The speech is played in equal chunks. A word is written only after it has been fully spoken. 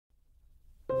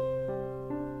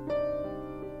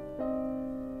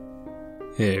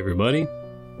Hey everybody,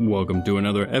 welcome to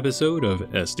another episode of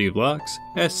SD Vlogs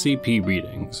SCP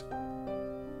Readings.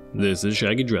 This is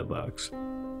Shaggy Dreadlocks.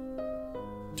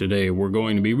 Today we're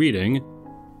going to be reading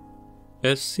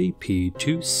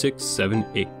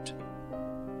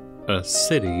SCP-2678, A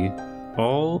City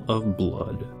All of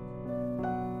Blood.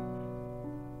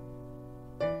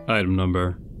 Item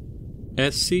number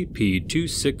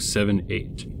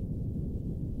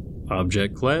SCP-2678.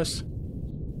 Object class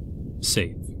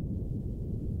Safe.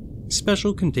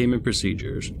 Special containment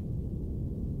procedures.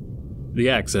 The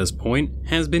access point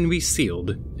has been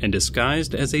resealed and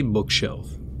disguised as a bookshelf.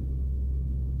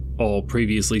 All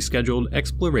previously scheduled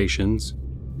explorations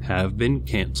have been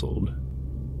cancelled.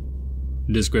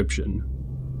 Description: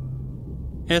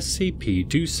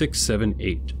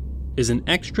 SCP-2678 is an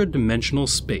extra-dimensional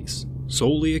space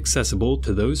solely accessible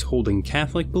to those holding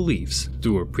Catholic beliefs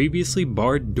through a previously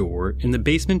barred door in the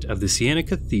basement of the Siena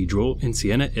Cathedral in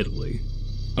Siena, Italy.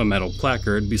 A metal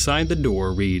placard beside the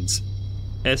door reads,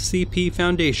 SCP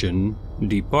Foundation,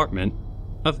 Department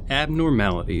of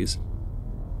Abnormalities.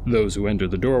 Those who enter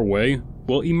the doorway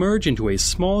will emerge into a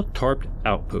small tarped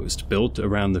outpost built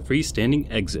around the freestanding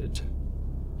exit.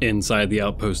 Inside the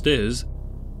outpost is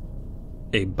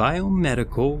a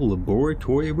biomedical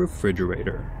laboratory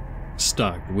refrigerator,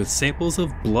 stocked with samples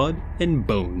of blood and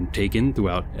bone taken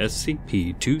throughout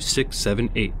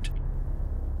SCP-2678.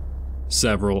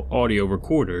 Several audio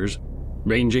recorders,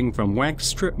 ranging from wax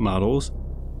strip models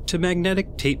to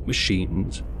magnetic tape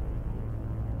machines.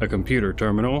 A computer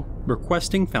terminal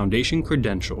requesting Foundation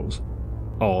credentials.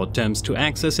 All attempts to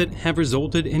access it have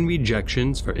resulted in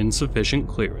rejections for insufficient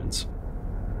clearance.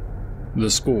 The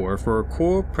score for a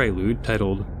choral prelude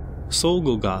titled Sol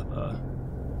Golgotha.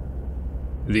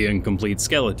 The incomplete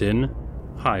skeleton,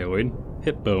 hyoid,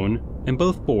 hip bone, and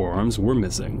both forearms were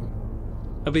missing.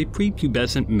 Of a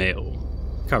prepubescent male,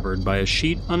 covered by a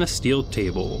sheet on a steel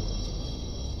table.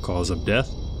 Cause of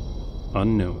death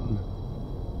unknown.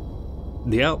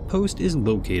 The outpost is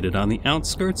located on the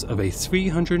outskirts of a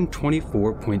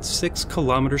 324.6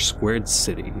 km²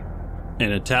 city,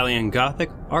 an Italian Gothic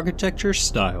architecture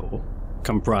style,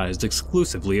 comprised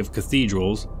exclusively of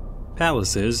cathedrals,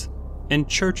 palaces, and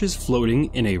churches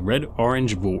floating in a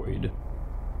red-orange void.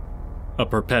 A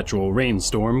perpetual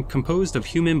rainstorm composed of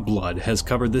human blood has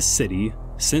covered the city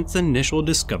since initial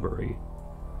discovery,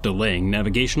 delaying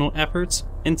navigational efforts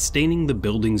and staining the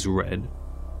buildings red.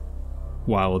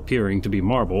 While appearing to be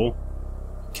marble,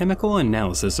 chemical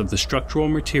analysis of the structural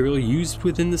material used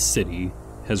within the city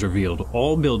has revealed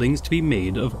all buildings to be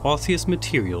made of osseous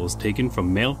materials taken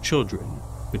from male children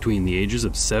between the ages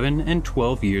of 7 and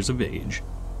 12 years of age.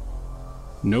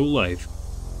 No life,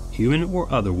 human or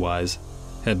otherwise,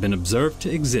 had been observed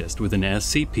to exist within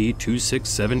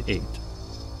SCP-2678.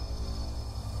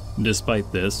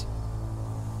 Despite this,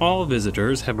 all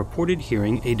visitors have reported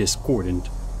hearing a discordant,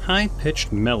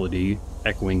 high-pitched melody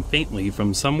echoing faintly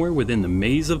from somewhere within the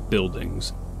maze of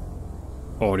buildings.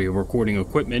 Audio recording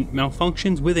equipment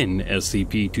malfunctions within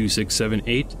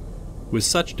SCP-2678, with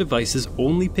such devices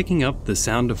only picking up the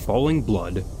sound of falling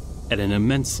blood at an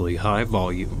immensely high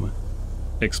volume.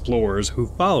 Explorers who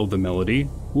follow the melody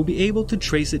will be able to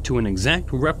trace it to an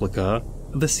exact replica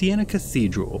of the Siena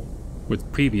Cathedral,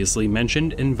 with previously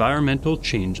mentioned environmental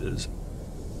changes.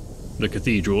 The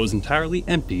cathedral is entirely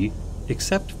empty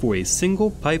except for a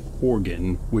single pipe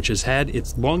organ which has had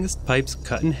its longest pipes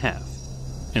cut in half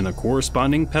and the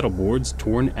corresponding pedal boards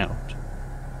torn out.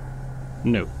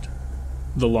 Note: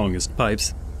 the longest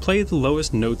pipes play the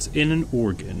lowest notes in an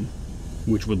organ,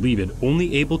 which would leave it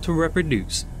only able to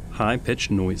reproduce high-pitched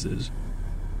noises.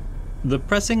 The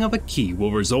pressing of a key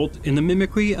will result in the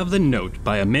mimicry of the note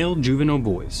by a male juvenile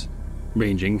voice,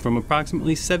 ranging from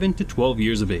approximately 7 to 12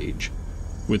 years of age,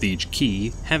 with each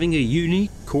key having a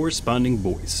unique corresponding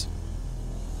voice.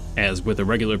 As with a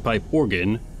regular pipe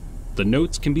organ, the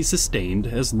notes can be sustained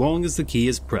as long as the key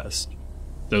is pressed,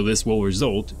 though this will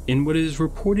result in what is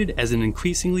reported as an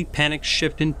increasingly panicked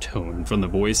shift in tone from the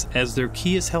voice as their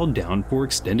key is held down for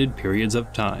extended periods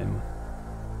of time.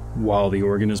 While the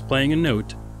organ is playing a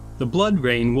note, the blood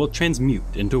rain will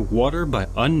transmute into water by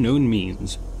unknown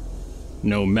means.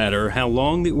 No matter how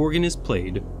long the organ is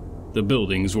played, the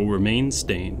buildings will remain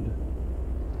stained.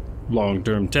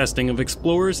 Long-term testing of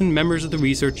explorers and members of the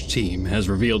research team has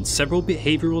revealed several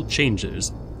behavioral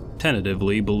changes,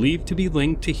 tentatively believed to be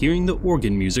linked to hearing the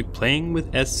organ music playing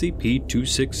with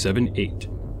SCP-2678.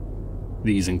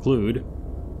 These include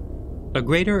a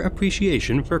greater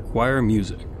appreciation for choir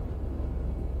music,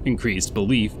 increased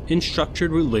belief in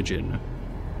structured religion,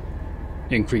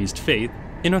 increased faith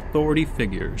in authority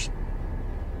figures,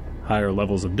 higher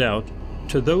levels of doubt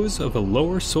to those of a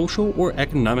lower social or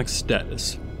economic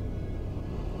status.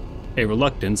 A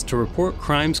reluctance to report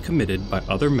crimes committed by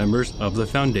other members of the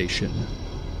Foundation.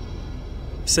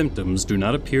 Symptoms do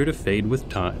not appear to fade with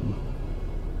time.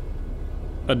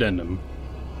 Addendum.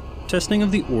 Testing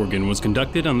of the organ was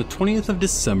conducted on the 20th of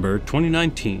December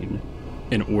 2019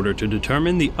 in order to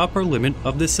determine the upper limit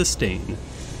of the sustain,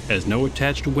 as no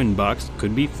attached wind box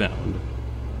could be found.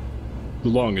 The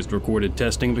longest recorded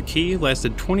testing of a key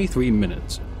lasted 23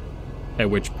 minutes, at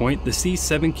which point the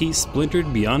C7 key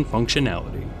splintered beyond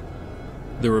functionality.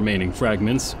 The remaining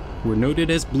fragments were noted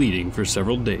as bleeding for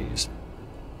several days.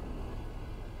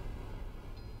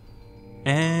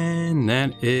 And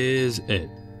that is it.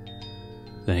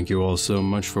 Thank you all so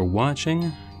much for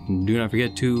watching. Do not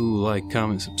forget to like,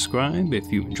 comment, subscribe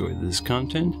if you enjoyed this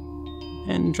content,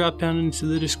 and drop down into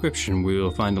the description where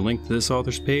you'll find a link to this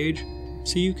author's page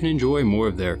so you can enjoy more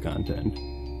of their content.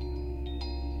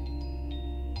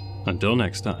 Until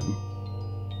next time.